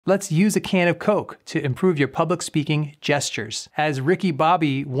Let's use a can of Coke to improve your public speaking gestures. As Ricky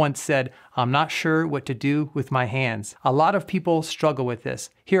Bobby once said, "I'm not sure what to do with my hands." A lot of people struggle with this.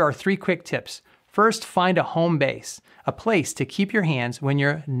 Here are 3 quick tips. First, find a home base, a place to keep your hands when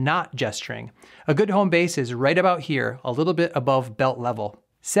you're not gesturing. A good home base is right about here, a little bit above belt level.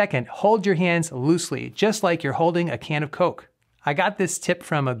 Second, hold your hands loosely, just like you're holding a can of Coke. I got this tip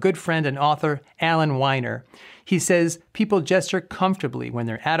from a good friend and author, Allen Weiner. He says people gesture comfortably when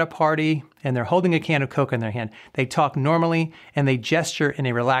they're at a party and they're holding a can of Coke in their hand. They talk normally and they gesture in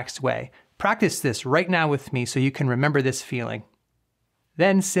a relaxed way. Practice this right now with me so you can remember this feeling.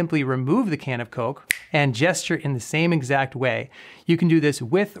 Then simply remove the can of Coke and gesture in the same exact way. You can do this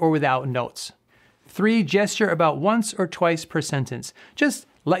with or without notes. 3, gesture about once or twice per sentence. Just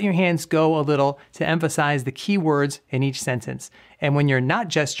let your hands go a little to emphasize the key words in each sentence. And when you're not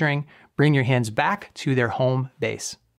gesturing, bring your hands back to their home base.